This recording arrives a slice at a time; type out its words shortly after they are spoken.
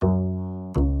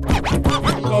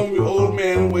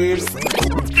Wade.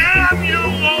 Damn you,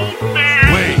 old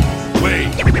man! Wade.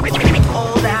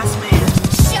 Old ass man.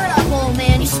 Shut up, old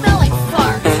man. You smell like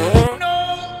fart.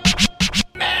 No,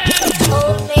 man!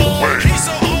 Old man. He's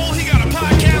so old, he got a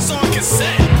podcast on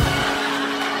cassette.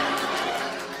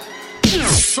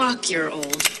 Fuck, you're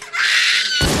old.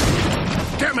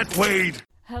 Damn it, Wade.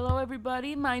 Hello,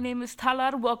 everybody. My name is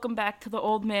Talar. Welcome back to the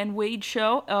Old Man Wade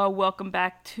Show. Welcome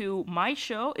back to my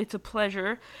show. It's a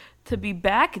pleasure to be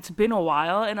back. It's been a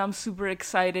while, and I'm super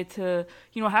excited to,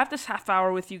 have this half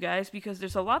hour with you guys because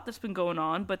there's a lot that's been going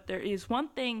on, but there is one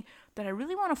thing that I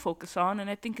really want to focus on, and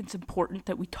I think it's important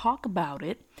that we talk about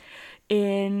it.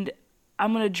 And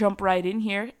I'm going to jump right in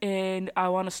here, and I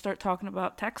want to start talking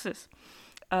about Texas.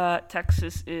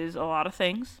 Texas is a lot of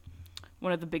things.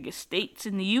 One of the biggest states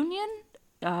in the union.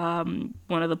 One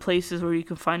of the places where you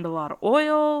can find a lot of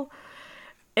oil,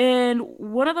 and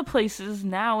one of the places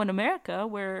now in America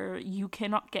where you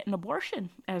cannot get an abortion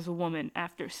as a woman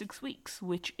after 6 weeks,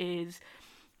 which is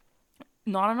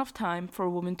not enough time for a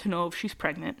woman to know if she's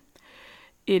pregnant.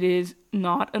 It is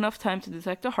not enough time to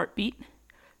detect a heartbeat.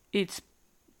 It's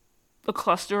a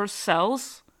cluster of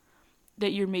cells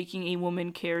that you're making a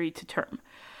woman carry to term.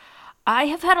 I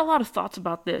have had a lot of thoughts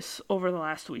about this over the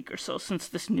last week or so since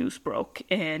this news broke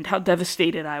and how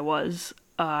devastated I was.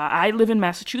 I live in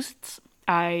Massachusetts.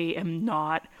 I am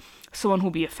not someone who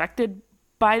will be affected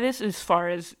by this as far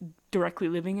as directly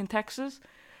living in Texas.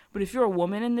 But if you're a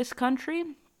woman in this country,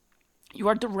 you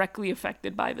are directly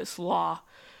affected by this law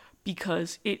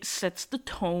because it sets the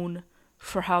tone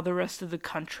for how the rest of the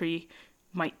country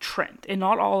might trend. And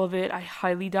not all of it. I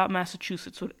highly doubt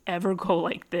Massachusetts would ever go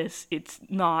like this. It's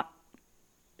not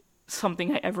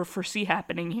something I ever foresee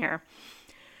happening here.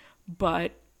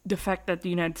 But the fact that the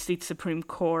United States Supreme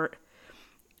Court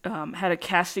had a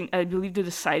casting, I believe the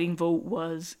deciding vote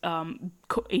was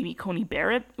Amy Coney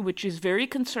Barrett, which is very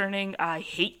concerning. I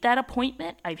hate that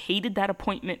appointment. I've hated that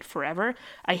appointment forever.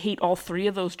 I hate all three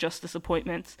of those justice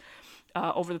appointments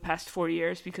over the past 4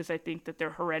 years because I think that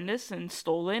they're horrendous and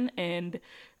stolen and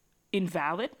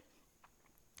invalid.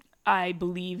 I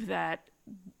believe that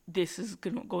this is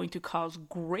going to cause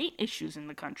great issues in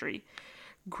the country.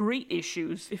 Great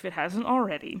issues, if it hasn't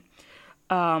already.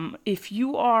 If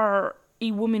you are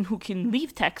a woman who can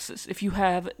leave Texas, if you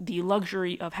have the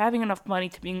luxury of having enough money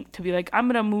to be like, I'm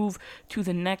going to move to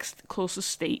the next closest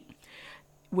state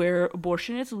where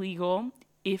abortion is legal,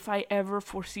 if I ever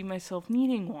foresee myself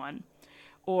needing one,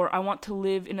 or I want to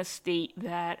live in a state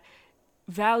that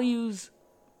values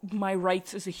my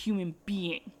rights as a human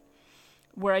being,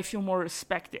 where I feel more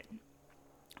respected.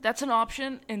 That's an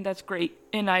option, and that's great.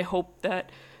 And I hope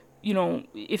that,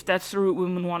 if that's the route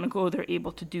women want to go, they're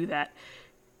able to do that.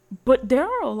 But there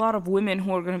are a lot of women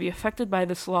who are going to be affected by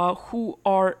this law who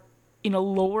are in a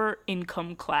lower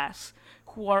income class,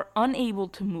 who are unable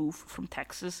to move from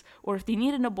Texas, or if they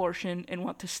need an abortion and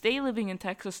want to stay living in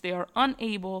Texas, they are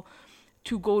unable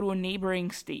to go to a neighboring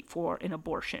state for an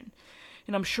abortion.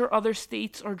 And I'm sure other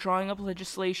states are drawing up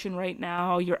legislation right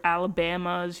now. Your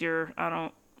Alabamas, your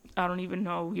I don't even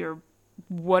know, your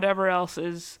whatever else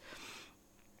is,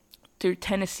 their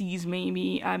Tennessees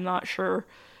maybe, I'm not sure,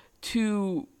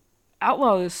 to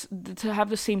outlaw this, to have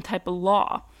the same type of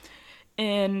law.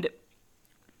 And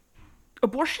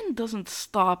abortion doesn't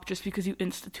stop just because you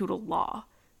institute a law.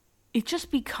 It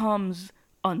just becomes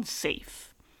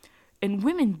unsafe. And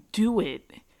women do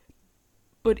it,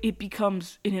 but it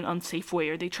becomes in an unsafe way,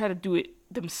 or they try to do it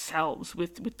themselves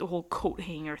with the whole coat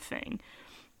hanger thing.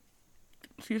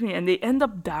 Excuse me, and they end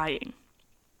up dying.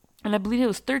 And I believe it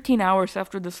was 13 hours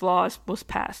after this law was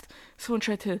passed, someone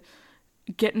tried to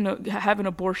have an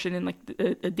abortion in like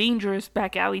a dangerous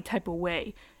back alley type of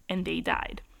way, and they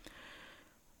died.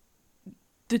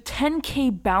 The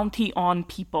 10K bounty on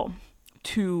people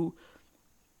to,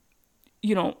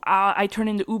 I turn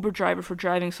in the Uber driver for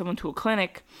driving someone to a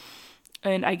clinic,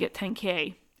 and I get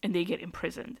 10K, and they get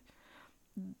imprisoned.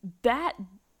 That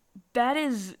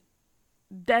is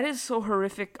so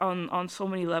horrific on so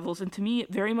many levels, and to me,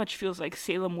 it very much feels like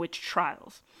Salem witch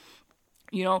trials.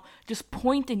 Just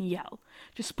point and yell.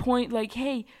 Just point like,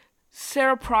 hey,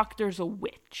 Sarah Proctor's a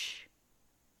witch.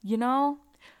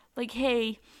 Like,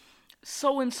 hey,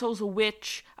 so-and-so's a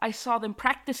witch. I saw them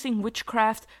practicing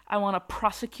witchcraft. I want to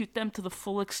prosecute them to the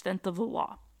full extent of the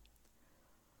law.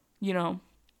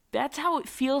 That's how it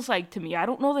feels like to me. I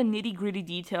don't know the nitty-gritty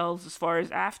details as far as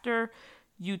after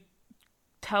you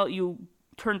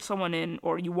turn someone in,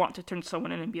 or you want to turn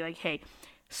someone in and be like, hey,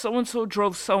 so-and-so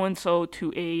drove so-and-so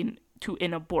to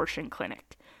an abortion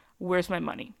clinic. Where's my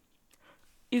money?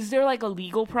 Is there like a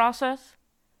legal process?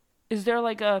 Is there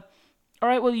like all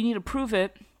right, well, you need to prove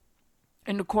it.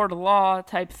 in the court of law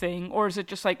type thing, or is it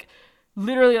just like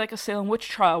literally like a Salem witch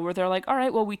trial where they're like, all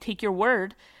right, well, we take your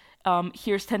word.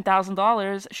 Here's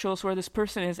 $10,000. Show us where this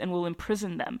person is, and we'll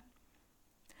imprison them.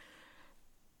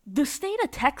 The state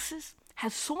of Texas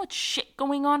has so much shit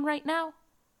going on right now.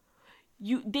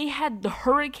 They had the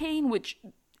hurricane, which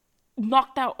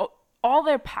knocked out all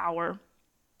their power,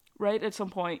 right, at some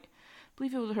point. I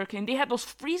believe it was a hurricane. They had those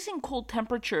freezing cold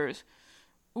temperatures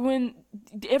when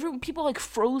people like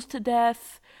froze to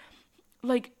death.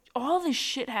 Like, all this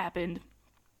shit happened.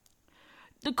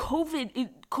 The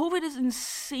COVID is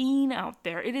insane out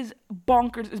there. It is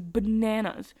bonkers. It's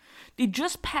bananas. They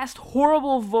just passed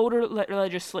horrible voter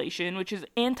legislation, which is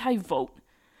anti-vote.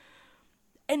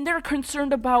 And they're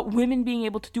concerned about women being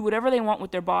able to do whatever they want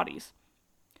with their bodies.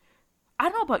 I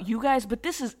don't know about you guys, but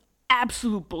this is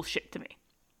absolute bullshit to me.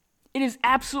 It is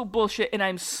absolute bullshit, and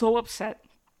I'm so upset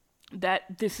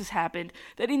that this has happened.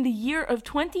 That in the year of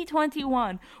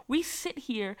 2021, we sit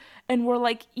here and we're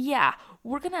like, yeah,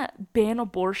 we're gonna ban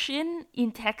abortion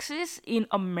in Texas, in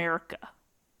America.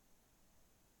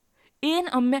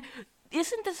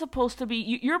 Isn't this supposed to be,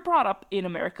 you're brought up in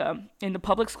America, in the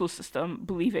public school system,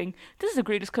 believing this is the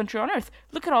greatest country on earth.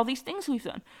 Look at all these things we've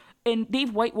done. And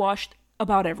they've whitewashed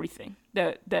about everything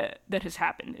that has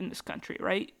happened in this country,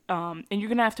 right? And you're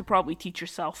gonna have to probably teach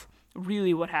yourself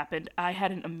really what happened. I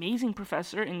had an amazing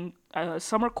professor in a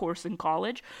summer course in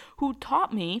college who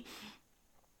taught me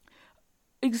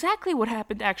exactly what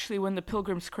happened actually when the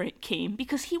Pilgrims came,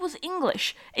 because he was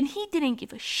English and he didn't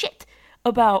give a shit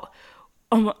about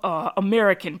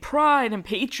American pride and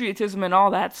patriotism and all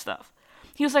that stuff.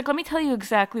 He was like, let me tell you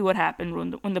exactly what happened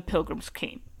when the Pilgrims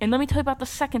came. And let me tell you about the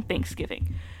second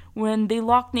Thanksgiving, when they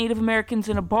locked Native Americans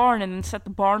in a barn and then set the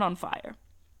barn on fire.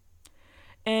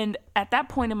 And at that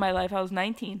point in my life, I was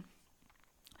 19.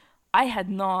 I had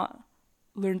not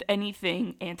learned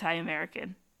anything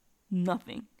anti-American.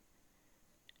 Nothing.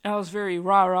 And I was very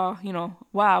rah-rah,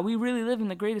 wow, we really live in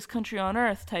the greatest country on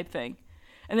earth type thing.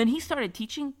 And then he started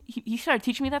teaching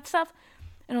me that stuff.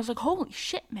 And I was like, holy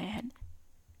shit, man.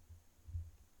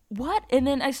 What? And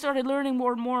then I started learning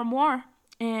more and more and more.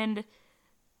 And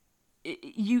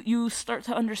you start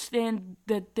to understand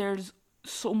that there's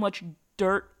so much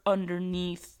dirt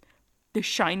underneath the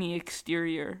shiny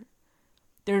exterior.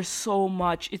 There's so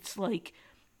much. It's like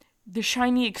the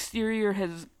shiny exterior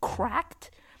has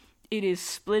cracked. It is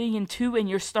splitting in two, and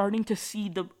you're starting to see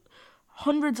the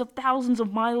hundreds of thousands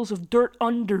of miles of dirt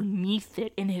underneath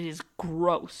it, and it is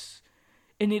gross.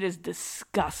 And it is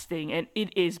disgusting, and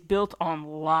it is built on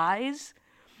lies,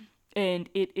 and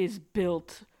it is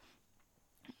built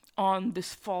on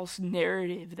this false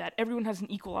narrative that everyone has an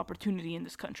equal opportunity in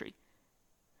this country.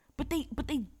 But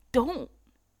they don't.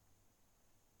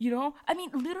 I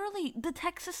mean, literally, the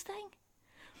Texas thing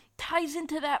ties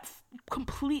into that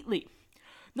completely.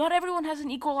 Not everyone has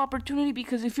an equal opportunity,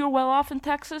 because if you're well off in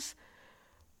Texas,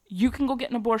 you can go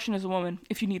get an abortion as a woman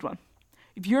if you need one.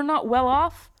 If you're not well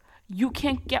off, you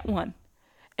can't get one.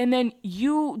 And then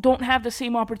you don't have the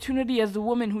same opportunity as the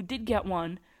woman who did get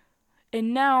one.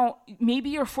 And now maybe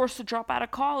you're forced to drop out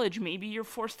of college. Maybe you're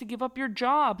forced to give up your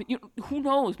job. Who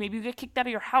knows? Maybe you get kicked out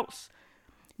of your house.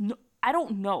 No, I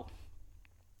don't know.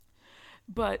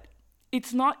 But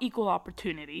it's not equal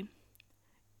opportunity.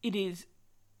 It is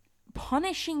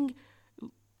punishing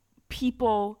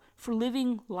people for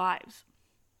living lives.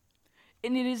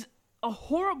 And it is a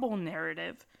horrible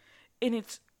narrative. And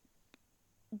it's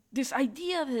this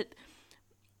idea that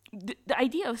the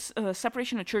idea of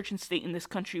separation of church and state in this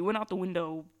country went out the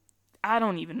window. I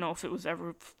don't even know if it was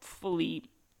ever fully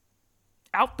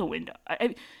out the window.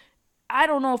 I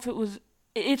don't know if it was.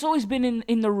 It's always been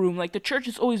in the room. Like, the church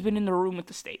has always been in the room with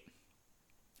the state,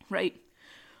 right?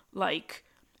 Like,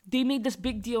 they made this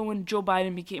big deal when Joe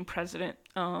Biden became president.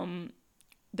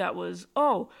 That was,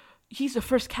 he's the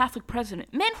first Catholic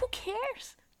president. Man, who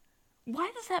cares?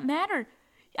 Why does that matter?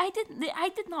 I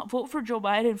did not vote for Joe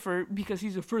Biden because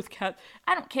he's the first Catholic.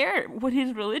 I don't care what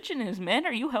his religion is, man.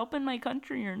 Are you helping my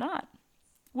country or not?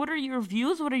 What are your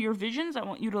views? What are your visions? I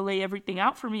want you to lay everything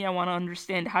out for me. I want to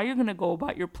understand how you're going to go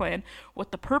about your plan,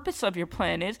 what the purpose of your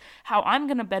plan is, how I'm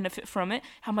going to benefit from it,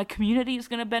 how my community is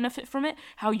going to benefit from it,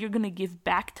 how you're going to give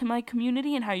back to my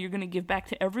community, and how you're going to give back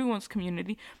to everyone's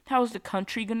community. How is the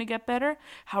country going to get better?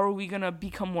 How are we going to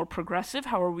become more progressive?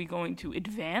 How are we going to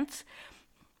advance?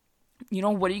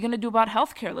 What are you going to do about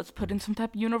healthcare? Let's put in some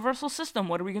type of universal system.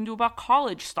 What are we going to do about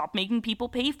college? Stop making people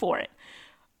pay for it.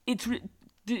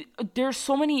 There's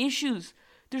so many issues.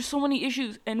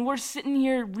 And we're sitting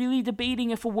here really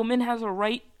debating if a woman has a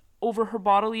right over her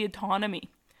bodily autonomy.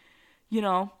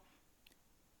 It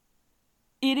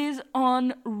is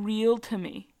unreal to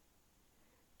me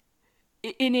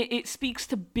and it speaks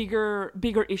to bigger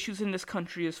issues in this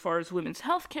country as far as women's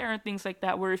health care and things like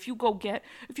that, where if you're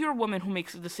a woman who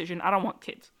makes a decision, I don't want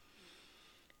kids.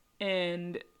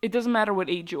 And it doesn't matter what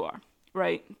age you are,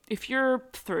 right? If you're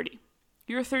 30,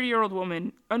 you're a 30-year-old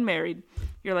woman, unmarried,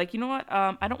 you're like, you know what,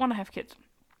 I don't want to have kids.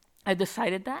 I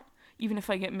decided that, even if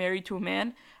I get married to a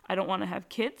man, I don't want to have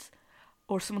kids,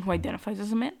 or someone who identifies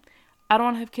as a man. I don't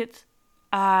want to have kids.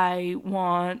 I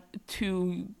want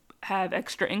to have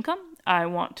extra income. I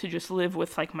want to just live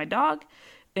with like my dog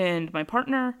and my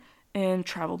partner and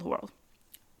travel the world.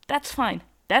 That's fine.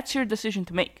 That's your decision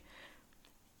to make.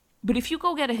 But if you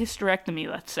go get a hysterectomy,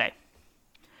 let's say,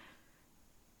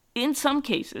 in some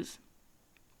cases,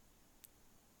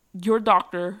 your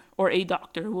doctor or a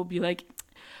doctor will be like,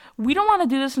 we don't want to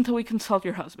do this until we consult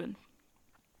your husband.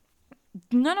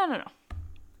 No.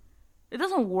 It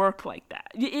doesn't work like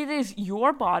that. It is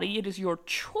your body. It is your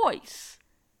choice.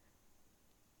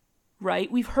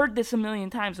 Right? We've heard this a million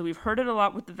times, and we've heard it a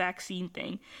lot with the vaccine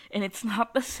thing, and it's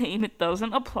not the same. It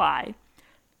doesn't apply.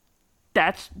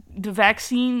 That's the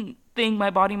vaccine thing, my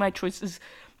body, my choice, is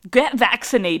get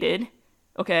vaccinated,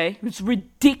 okay? It's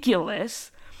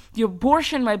ridiculous. The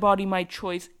abortion, my body, my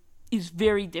choice, is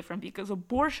very different, because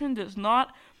abortion does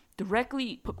not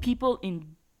directly put people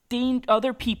in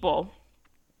other people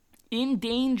in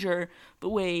danger the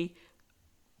way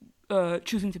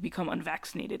choosing to become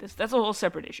unvaccinated is. That's a whole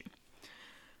separate issue.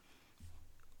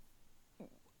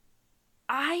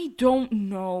 I don't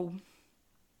know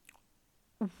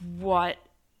what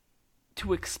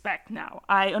to expect now.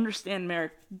 I understand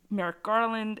Merrick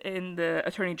Garland and the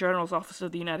Attorney General's Office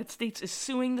of the United States is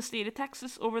suing the state of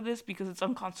Texas over this because it's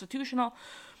unconstitutional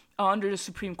under the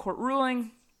Supreme Court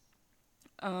ruling,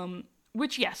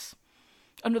 which, yes,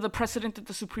 under the precedent that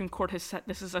the Supreme Court has set,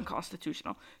 this is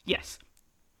unconstitutional. Yes.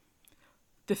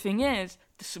 The thing is,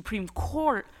 the Supreme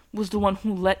Court was the one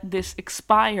who let this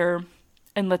expire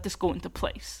and let this go into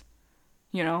place,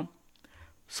 you know?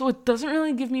 So it doesn't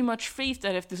really give me much faith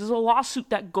that if this is a lawsuit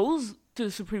that goes to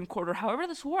the Supreme Court, or however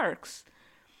this works,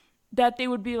 that they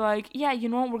would be like, yeah, you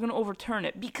know what, we're going to overturn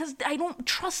it. Because I don't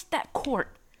trust that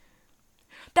court.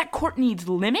 That court needs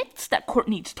limits. That court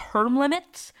needs term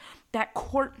limits. That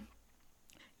court,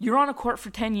 you're on a court for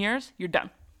 10 years, you're done.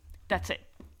 That's it.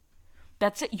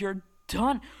 That's it, you're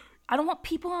done. I don't want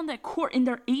people on that court in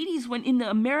their 80s when in the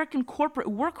American corporate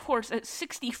workforce at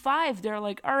 65, they're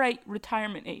like, all right,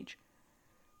 retirement age.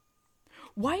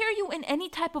 Why are you in any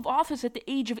type of office at the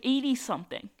age of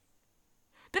 80-something?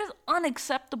 That is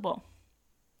unacceptable.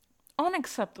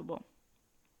 Unacceptable.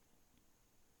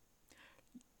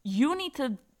 You need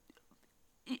to,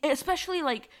 especially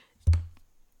like,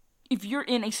 if you're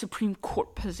in a Supreme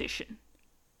Court position.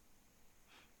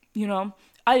 You know,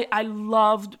 I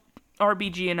loved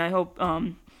RBG, and I hope,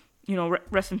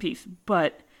 rest in peace.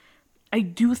 But I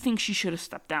do think she should have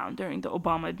stepped down during the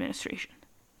Obama administration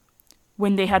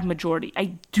when they had majority.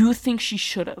 I do think she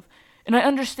should have. And I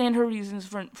understand her reasons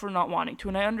for not wanting to.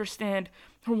 And I understand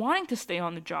her wanting to stay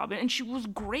on the job. And she was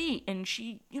great. And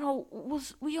she,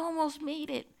 we almost made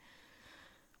it.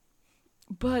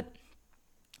 But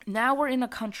now we're in a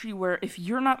country where if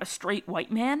you're not a straight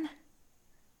white man,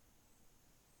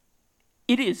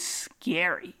 it is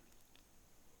scary.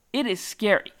 It is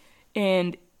scary.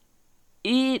 And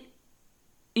it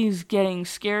is getting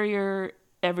scarier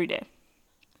every day.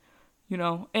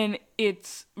 And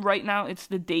it's, right now, it's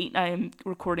the date I am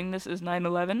recording this is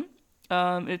 9/11.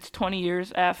 It's 20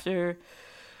 years after,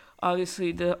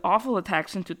 obviously, the awful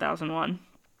attacks in 2001.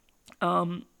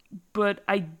 But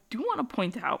I do want to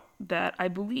point out that I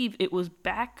believe it was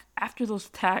back after those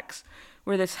attacks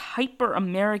where this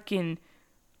hyper-American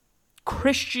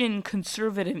Christian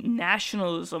conservative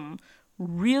nationalism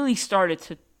really started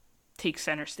to take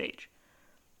center stage.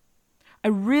 I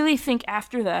really think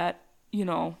after that,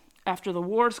 after the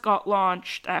wars got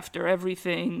launched, after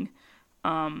everything,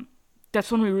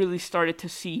 that's when we really started to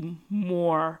see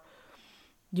more,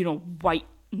 white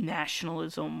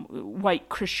nationalism, white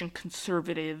Christian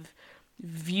conservative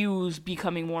views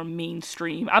becoming more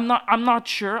mainstream. I'm not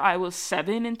sure. I was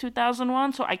 7 in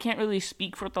 2001, so I can't really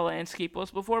speak for what the landscape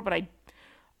was before, but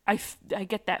I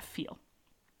get that feel.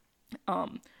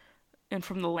 And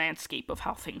from the landscape of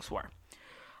how things were.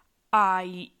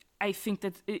 I think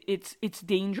that it's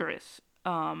dangerous.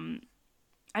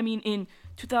 In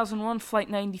 2001, Flight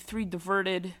 93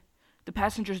 the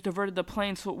passengers diverted the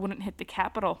plane so it wouldn't hit the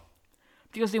Capitol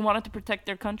because they wanted to protect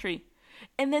their country.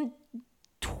 And then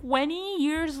 20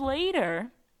 years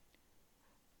later,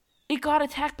 it got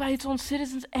attacked by its own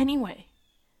citizens anyway.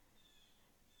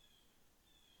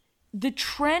 the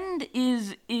trend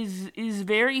is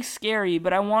very scary,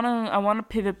 but I wanna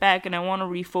pivot back and I wanna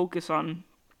refocus on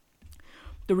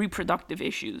the reproductive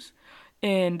issues.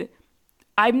 And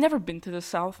I've never been to the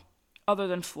South other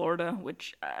than Florida,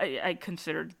 which I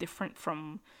consider different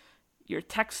from your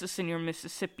Texas and your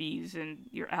Mississippis and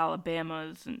your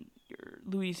Alabamas and your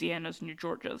Louisianas and your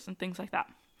Georgias and things like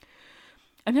that.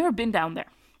 I've never been down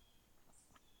there.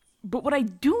 But what I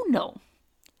do know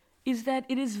is that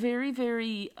it is very,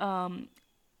 very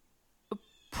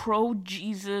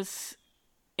pro-Jesus,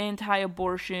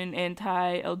 anti-abortion,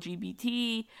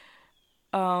 anti-LGBT.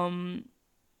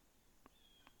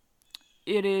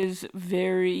 It is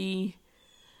very...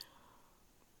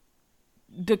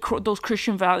 those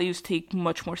Christian values take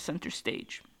much more center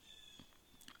stage.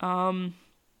 And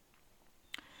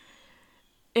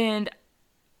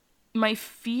my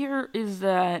fear is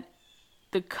that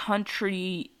the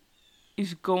country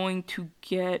is going to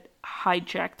get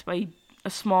hijacked by a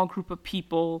small group of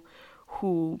people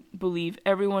who believe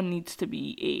everyone needs to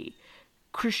be a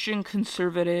Christian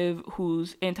conservative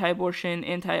who's anti-abortion,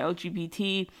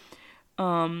 anti-LGBT,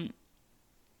 and,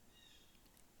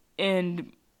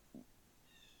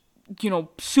 you know,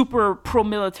 super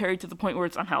pro-military to the point where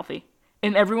it's unhealthy.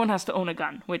 And everyone has to own a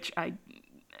gun, which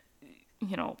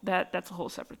that's a whole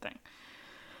separate thing.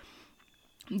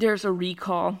 There's a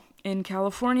recall in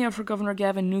California for Governor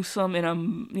Gavin Newsom,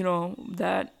 and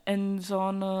that ends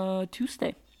on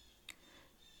Tuesday.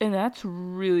 And that's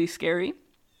really scary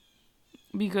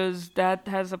because that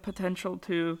has a potential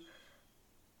to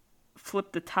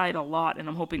flip the tide a lot, and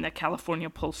I'm hoping that California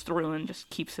pulls through and just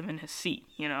keeps him in his seat,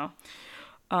 you know.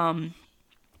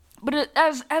 But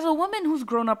as a woman who's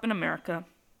grown up in America,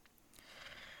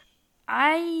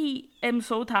 I am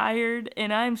so tired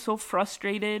and I'm so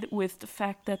frustrated with the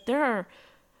fact that there are.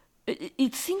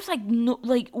 It seems like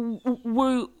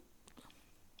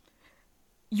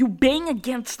you bang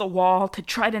against the wall to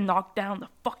try to knock down the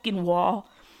fucking wall,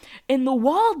 and the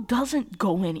wall doesn't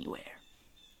go anywhere.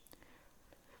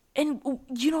 And,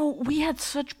 you know, we had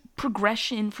such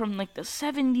progression from, like, the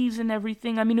 70s and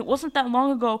everything. I mean, it wasn't that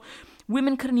long ago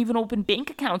women couldn't even open bank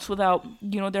accounts without,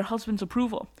 you know, their husband's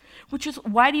approval. Which is,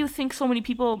 why do you think so many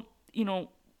people, you know,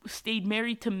 stayed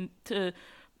married to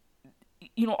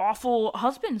you know, awful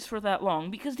husbands for that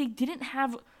long? Because they couldn't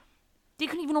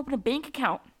even open a bank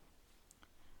account.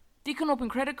 They couldn't open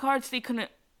credit cards. They couldn't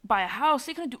buy a house.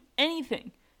 They couldn't do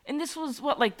anything. And this was,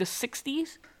 what, like the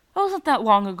 60s? That wasn't that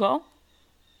long ago.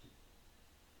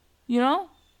 You know?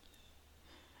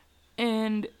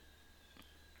 And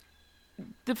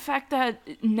the fact that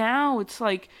now it's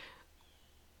like,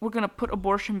 we're going to put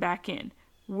abortion back in.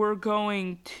 We're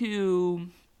going to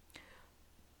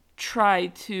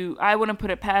I wouldn't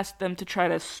put it past them to try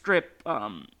to strip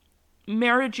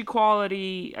marriage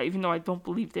equality, even though I don't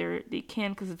believe they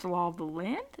can, because it's a law of the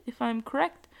land, if I'm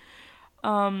correct.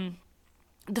 The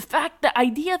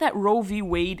idea that Roe v.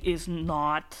 Wade is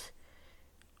not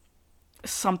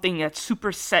something that's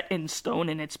super set in stone,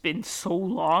 and it's been so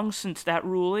long since that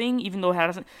ruling, even though it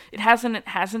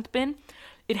hasn't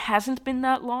been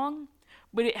that long,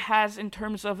 but it has, in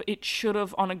terms of it should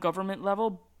have on a government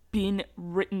level been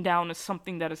written down as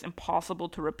something that is impossible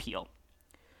to repeal.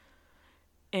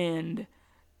 And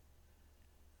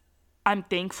I'm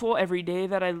thankful every day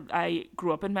that I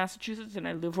grew up in Massachusetts and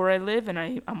I live where I live, and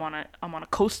I'm on a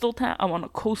coastal town. I'm on a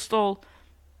coastal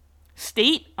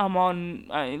state.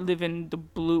 I live in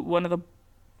one of the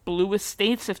bluest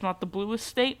states, if not the bluest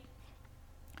state.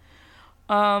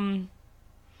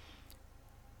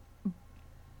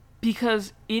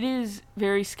 Because it is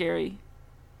very scary,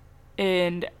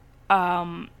 and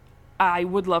I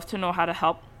would love to know how to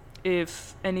help.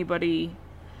 If anybody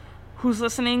who's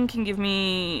listening can give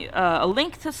me a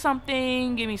link to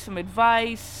something, give me some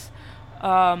advice,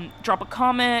 drop a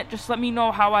comment, just let me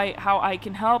know how I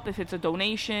can help. If it's a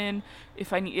donation,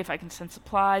 if I can send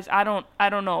supplies, I don't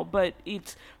know, but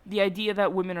it's the idea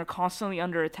that women are constantly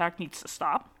under attack needs to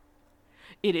stop.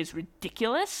 It is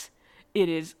ridiculous. It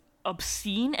is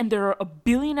obscene, and there are a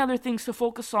billion other things to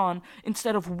focus on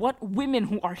instead of what women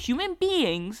who are human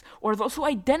beings, or those who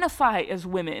identify as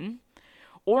women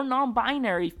or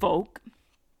non-binary folk,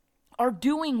 are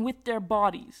doing with their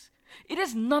bodies. It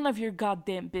is none of your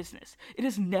goddamn business. It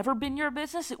has never been your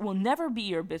business. It will never be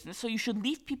your business. So you should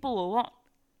leave people alone.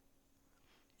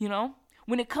 You know?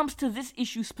 When it comes to this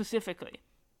issue specifically.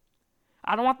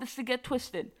 I don't want this to get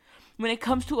twisted. When it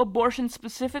comes to abortion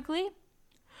specifically,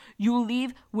 you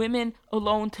leave women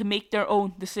alone to make their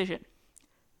own decision.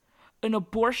 An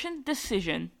abortion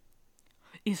decision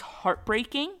is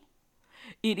heartbreaking.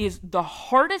 It is the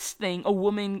hardest thing a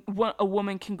woman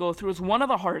can go through. It's one of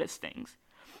the hardest things.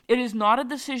 It is not a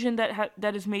decision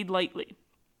that is made lightly.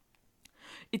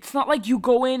 It's not like you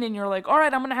go in and you're like, all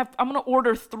right, I'm gonna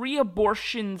order 3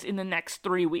 abortions in the next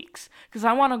 3 weeks because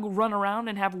I want to run around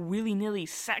and have willy-nilly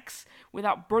sex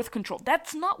without birth control.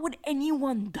 That's not what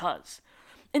anyone does.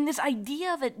 And this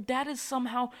idea that is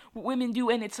somehow what women do,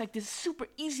 and it's like this super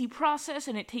easy process,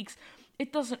 and it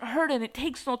doesn't hurt, and it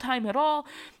takes no time at all,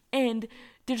 and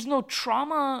there's no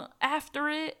trauma after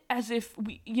it, as if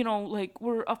like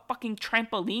we're a fucking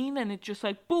trampoline, and it just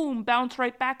like boom, bounce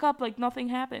right back up like nothing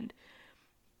happened.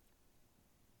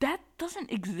 That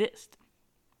doesn't exist.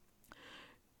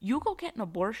 You go get an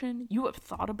abortion, you have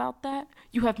thought about that,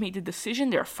 you have made a decision,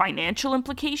 there are financial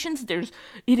implications,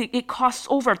 it costs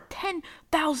over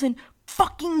 $10,000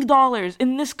 fucking dollars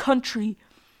in this country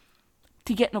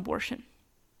to get an abortion.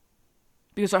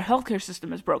 Because our healthcare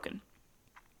system is broken.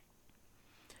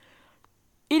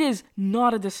 It is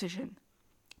not a decision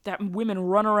that women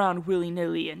run around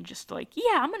willy-nilly and just like,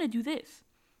 yeah, I'm gonna do this.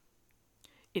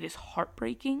 It is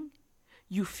heartbreaking.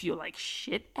 You feel like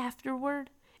shit afterward.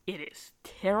 It is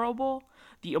terrible.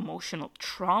 The emotional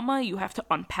trauma, you have to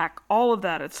unpack all of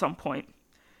that at some point.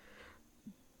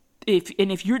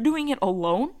 If you're doing it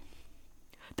alone,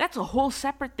 that's a whole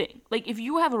separate thing. Like, if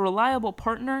you have a reliable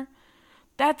partner,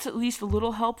 that's at least a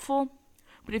little helpful.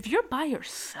 But if you're by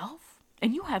yourself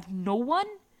and you have no one,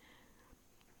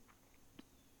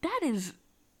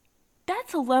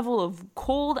 that's a level of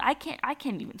cold I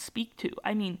can't even speak to.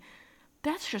 I mean,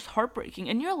 that's just heartbreaking.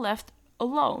 And you're left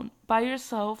alone by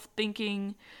yourself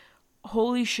thinking,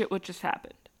 holy shit, what just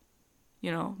happened?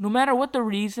 No matter what the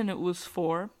reason it was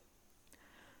for,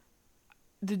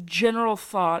 the general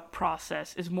thought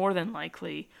process is more than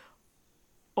likely,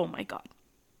 oh my God.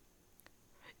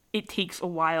 It takes a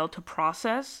while to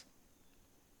process.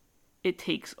 It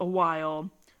takes a while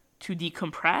to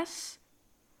decompress.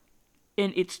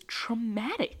 And it's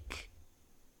traumatic.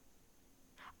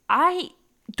 I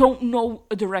don't know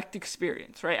a direct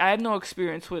experience, right? I have no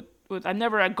experience with I've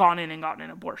never gone in and gotten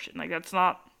an abortion. Like, I've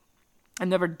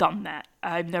never done that.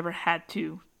 I've never had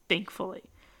to, thankfully.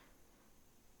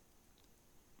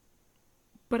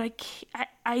 But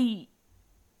I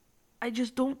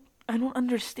just don't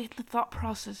understand the thought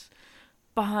process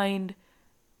behind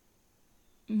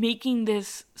making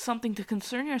this something to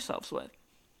concern yourselves with.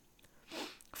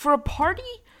 For a party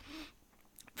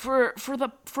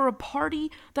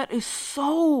that is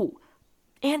so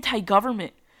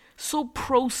anti-government, so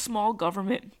pro-small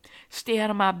government, stay out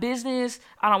of my business,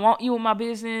 I don't want you in my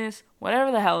business,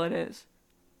 whatever the hell it is.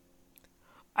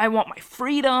 I want my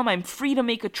freedom, I'm free to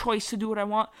make a choice to do what I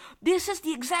want. This is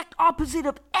the exact opposite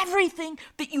of everything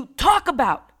that you talk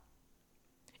about.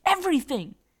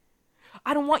 Everything.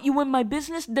 I don't want you in my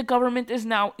business. The government is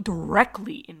now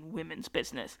directly in women's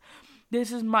business.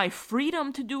 This is my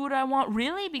freedom to do what I want.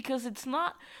 Really? Because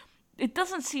it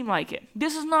doesn't seem like it.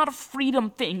 This is not a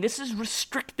freedom thing. This is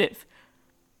restrictive.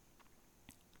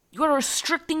 You are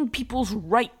restricting people's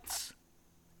rights.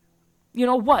 You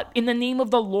know what? In the name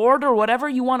of the Lord or whatever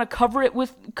you want to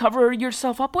cover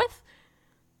yourself up with?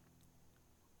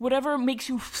 Whatever makes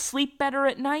you sleep better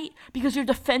at night because you're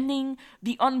defending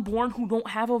the unborn who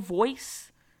don't have a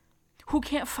voice? Who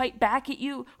can't fight back at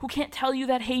you? Who can't tell you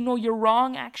that, hey, no, you're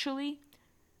wrong, actually?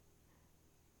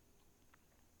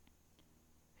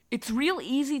 It's real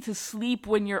easy to sleep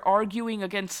when you're arguing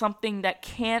against something that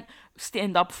can't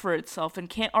stand up for itself and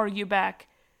can't argue back.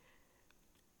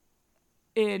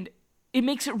 And it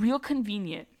makes it real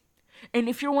convenient. And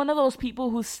if you're one of those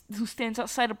people who stands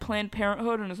outside of Planned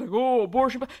Parenthood and is like, oh,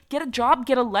 abortion, get a job,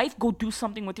 get a life, go do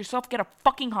something with yourself, get a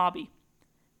fucking hobby.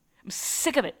 I'm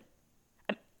sick of it.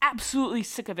 I'm absolutely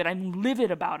sick of it. I'm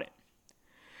livid about it.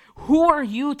 Who are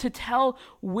you to tell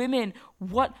women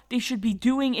what they should be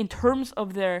doing in terms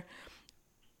of their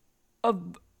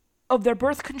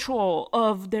birth control,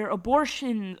 of their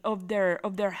abortion, of their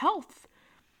health,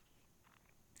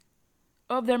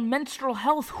 of their menstrual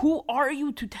health? Who are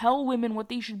you to tell women what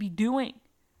they should be doing?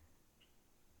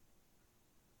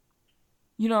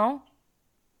 Like,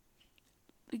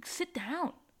 sit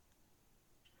down.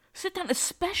 Sit down,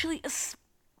 especially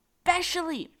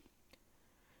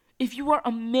if you are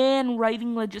a man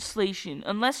writing legislation.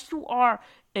 Unless you are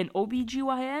an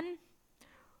OBGYN,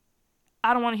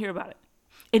 I don't want to hear about it.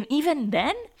 And even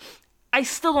then, I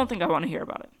still don't think I want to hear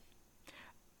about it.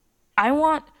 I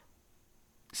want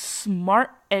smart,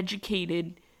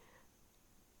 educated,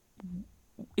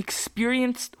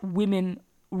 experienced women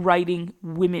writing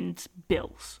women's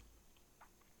bills.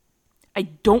 I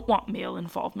don't want male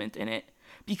involvement in it,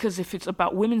 because if it's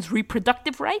about women's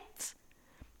reproductive rights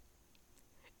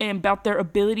and about their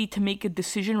ability to make a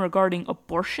decision regarding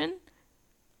abortion,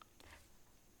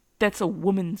 That's a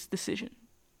woman's decision.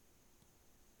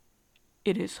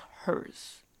 It is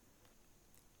hers.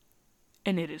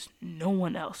 And it is no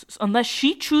one else's. Unless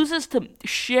she chooses to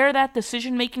share that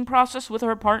decision-making process with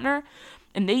her partner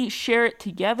and they share it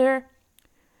together,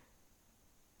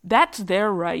 that's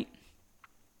their right.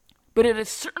 But it is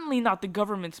certainly not the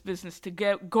government's business to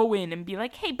go in and be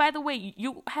like, hey, by the way,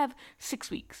 you have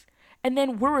 6 weeks. And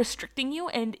then we're restricting you.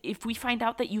 And if we find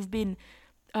out that you've been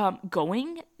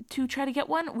going to try to get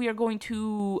one, we are going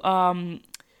to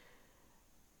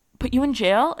put you in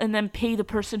jail and then pay the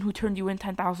person who turned you in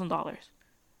 $10,000.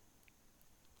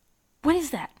 What is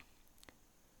that?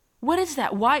 What is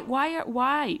that? Why?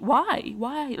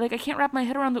 Like, I can't wrap my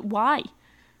head around it. Why?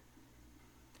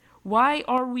 Why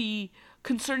are we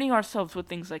concerning ourselves with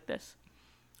things like this?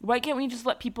 Why can't we just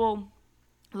let people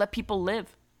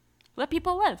live? Let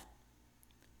people live.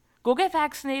 Go get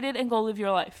vaccinated and go live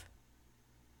your life.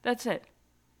 That's it.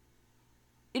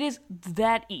 It is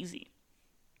that easy.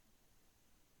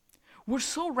 We're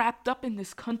so wrapped up in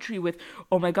this country with,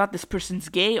 oh my God, this person's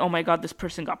gay. Oh my God, this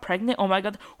person got pregnant. Oh my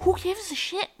God. Who gives a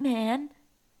shit, man?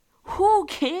 Who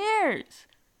cares?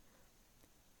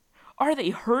 Are they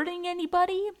hurting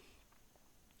anybody?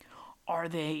 Are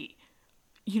they,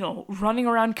 running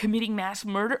around committing mass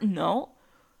murder? No.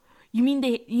 You mean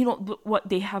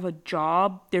they have a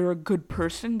job, they're a good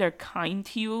person, they're kind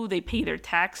to you, they pay their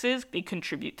taxes, they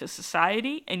contribute to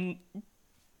society, and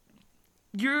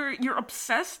you're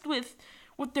obsessed with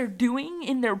what they're doing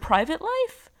in their private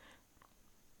life?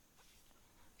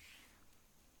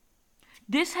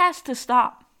 This has to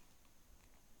stop.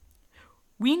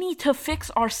 We need to fix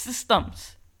our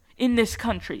systems in this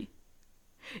country.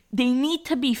 They need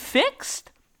to be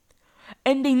fixed,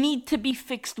 and they need to be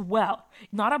fixed well.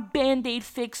 Not a Band-Aid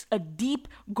fix, a deep,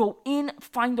 go in,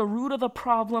 find the root of the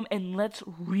problem, and let's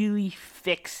really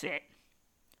fix it.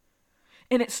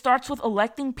 And it starts with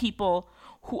electing people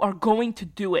who are going to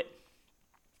do it.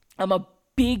 I'm a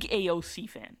big AOC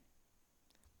fan.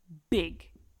 Big.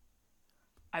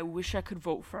 I wish I could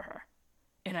vote for her.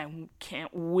 And I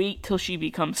can't wait till she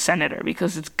becomes senator,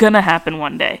 because it's gonna happen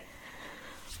one day.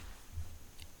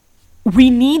 We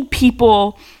need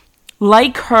people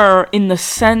like her in the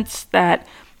sense that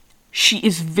she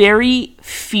is very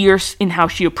fierce in how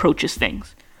she approaches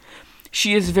things.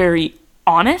 She is very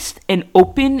honest and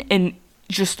open and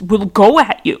just will go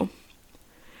at you.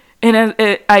 And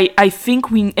I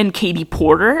think and Katie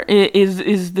Porter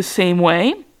is the same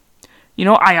way.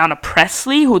 Ayanna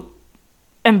Pressley, who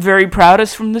I'm very proud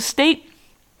is from the state.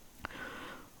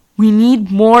 We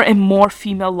need more and more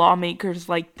female lawmakers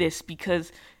like this,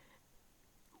 because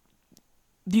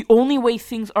the only way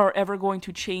things are ever going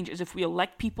to change is if we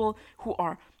elect people who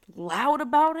are loud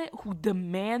about it, who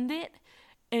demand it,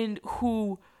 and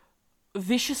who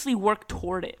viciously work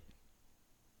toward it.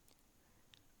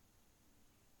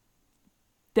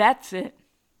 That's it.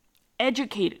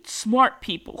 Educated, smart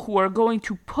people who are going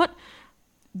to put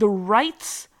the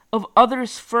rights of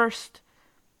others first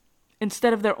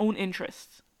instead of their own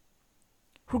interests.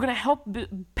 Who are going to help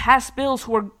pass bills,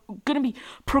 who are going to be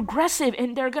progressive,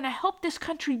 and they're going to help this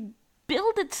country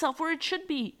build itself where it should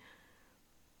be.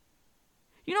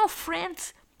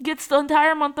 France gets the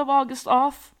entire month of August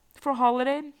off for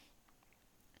holiday.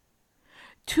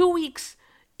 2 weeks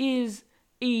is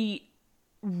a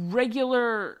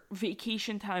regular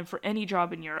vacation time for any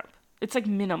job in Europe. It's like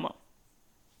minimum.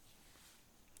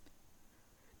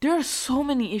 There are so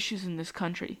many issues in this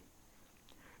country.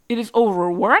 It is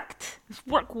overworked. It's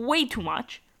work way too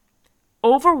much.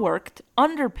 Overworked,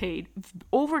 underpaid,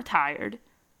 overtired.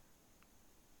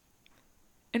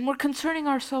 And we're concerning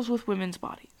ourselves with women's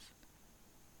bodies.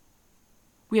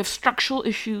 We have structural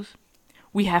issues.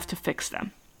 We have to fix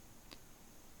them.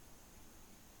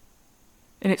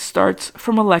 And it starts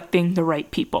from electing the right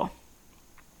people.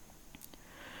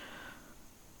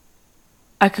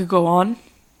 I could go on,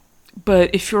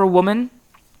 but if you're a woman,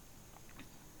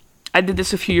 I did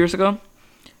this a few years ago.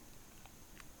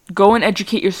 Go and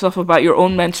educate yourself about your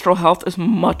own menstrual health as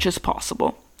much as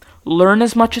possible. Learn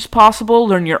as much as possible.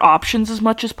 Learn your options as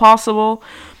much as possible.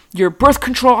 Your birth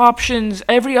control options,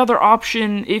 every other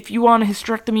option. If you want a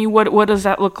hysterectomy, what does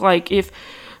that look like? If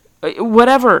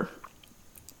whatever.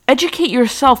 Educate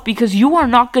yourself, because you are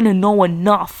not going to know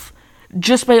enough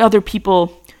just by other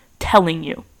people telling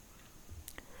you.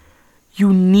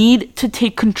 You need to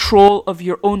take control of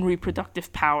your own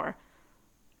reproductive power.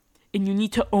 And you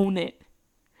need to own it.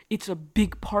 It's a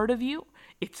big part of you.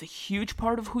 It's a huge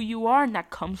part of who you are, and that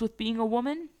comes with being a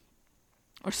woman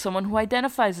or someone who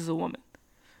identifies as a woman.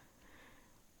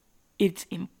 It's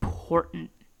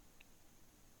important.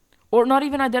 Or not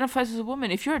even identifies as a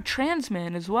woman. If you're a trans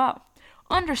man as well,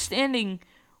 understanding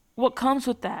what comes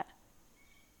with that.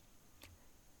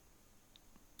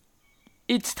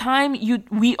 It's time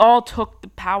we all took the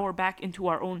power back into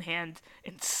our own hands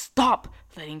and stop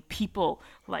letting people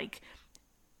like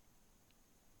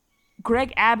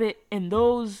Greg Abbott and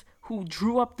those who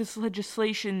drew up this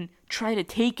legislation try to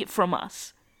take it from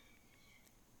us.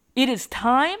 It is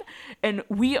time, and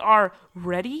we are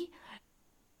ready,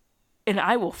 and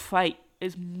I will fight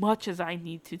as much as I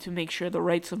need to make sure the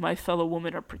rights of my fellow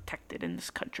women are protected in this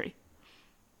country.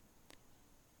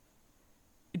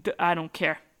 I don't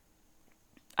care.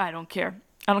 I don't care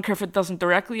if it doesn't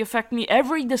directly affect me.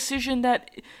 Every decision that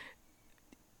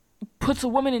puts a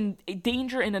woman in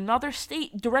danger in another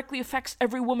state directly affects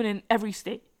every woman in every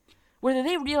state, whether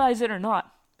they realize it or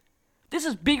not. This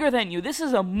is bigger than you. This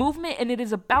is a movement, and it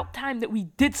is about time that we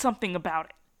did something about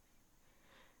it.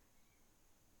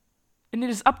 And it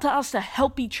is up to us to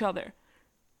help each other.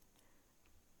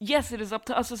 Yes, it is up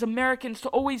to us as Americans to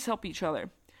always help each other.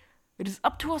 It is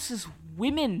up to us as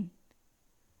women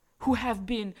who have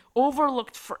been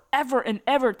overlooked forever and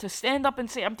ever to stand up and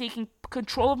say, I'm taking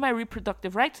control of my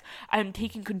reproductive rights, I'm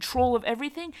taking control of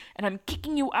everything, and I'm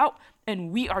kicking you out,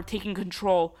 and we are taking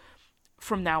control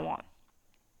from now on.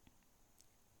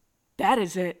 That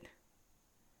is it.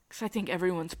 Because I think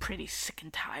everyone's pretty sick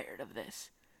and tired of this.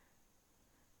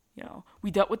 You know,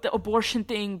 we dealt with the abortion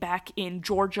thing back in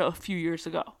Georgia a few years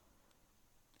ago.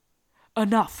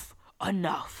 Enough. I'm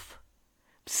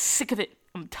sick of it.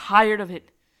 I'm tired of it.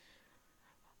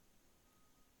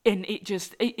 And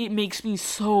it makes me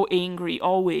so angry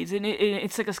always. And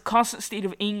it's like a constant state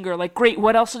of anger. Like, great,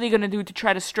 what else are they going to do to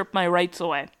try to strip my rights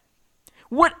away?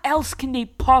 What else can they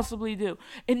possibly do?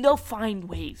 And they'll find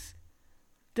ways.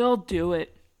 They'll do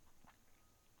it.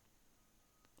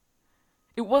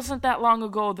 It wasn't that long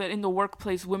ago that in the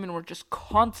workplace, women were just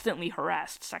constantly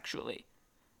harassed sexually.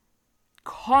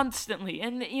 Constantly.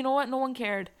 And you know what? No one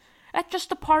cared. That's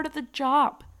just a part of the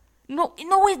job. No,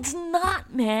 it's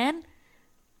not, man.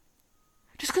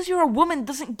 Just because you're a woman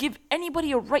doesn't give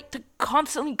anybody a right to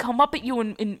constantly come up at you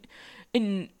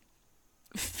and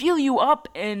feel you up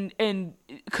and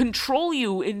control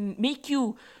you and make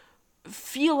you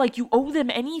feel like you owe them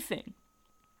anything.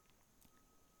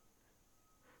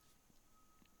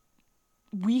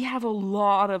 We have a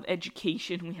lot of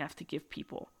education we have to give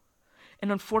people.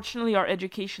 And unfortunately, our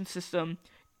education system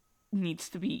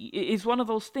is one of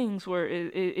those things where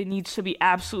it needs to be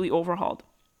absolutely overhauled.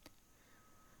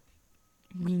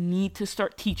 We need to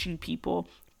start teaching people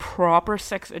proper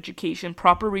sex education,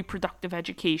 proper reproductive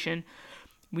education.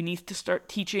 We need to start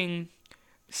teaching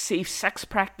safe sex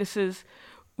practices.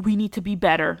 We need to be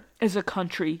better as a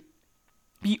country.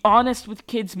 Be honest with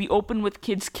kids. Be open with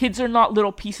kids. Kids are not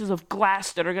little pieces of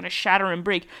glass that are going to shatter and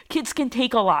break. Kids can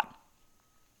take a lot.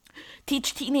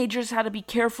 Teach teenagers how to be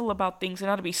careful about things and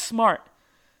how to be smart.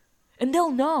 And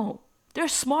they'll know. They're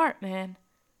smart, man.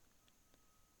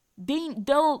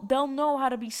 They'll know how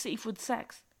to be safe with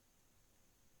sex.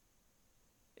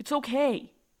 It's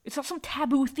okay. It's not some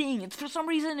taboo thing. It's for some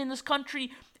reason in this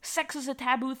country, sex is a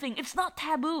taboo thing. It's not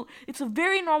taboo. It's a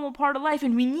very normal part of life,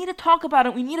 and we need to talk about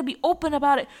it. We need to be open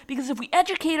about it, because if we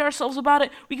educate ourselves about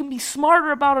it, we can be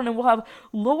smarter about it, and we'll have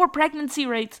lower pregnancy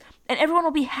rates, and everyone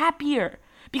will be happier,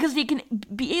 because they can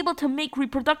be able to make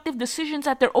reproductive decisions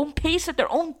at their own pace, at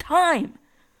their own time.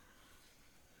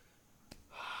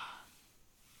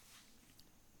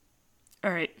 All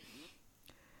right.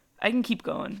 I can keep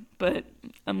going, but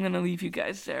I'm going to leave you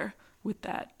guys there with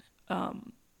that. I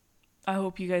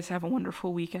hope you guys have a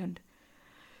wonderful weekend.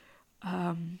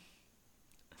 I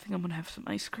think I'm going to have some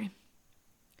ice cream.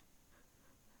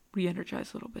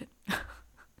 Re-energize a little bit.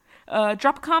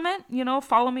 Drop a comment,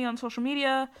 follow me on social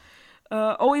media.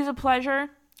 Always a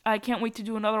pleasure. I can't wait to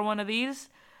do another one of these.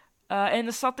 And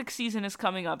the Celtics season is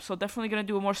coming up, so definitely going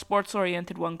to do a more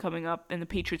sports-oriented one coming up, and the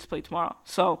Patriots play tomorrow.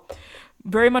 So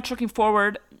very much looking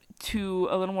forward to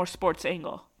a little more sports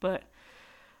angle, but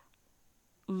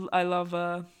I love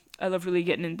really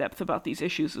getting in depth about these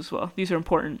issues as well. These are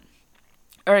important.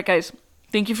 All right, guys.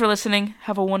 Thank you for listening.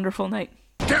 Have a wonderful night.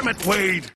 Damn it, Wade!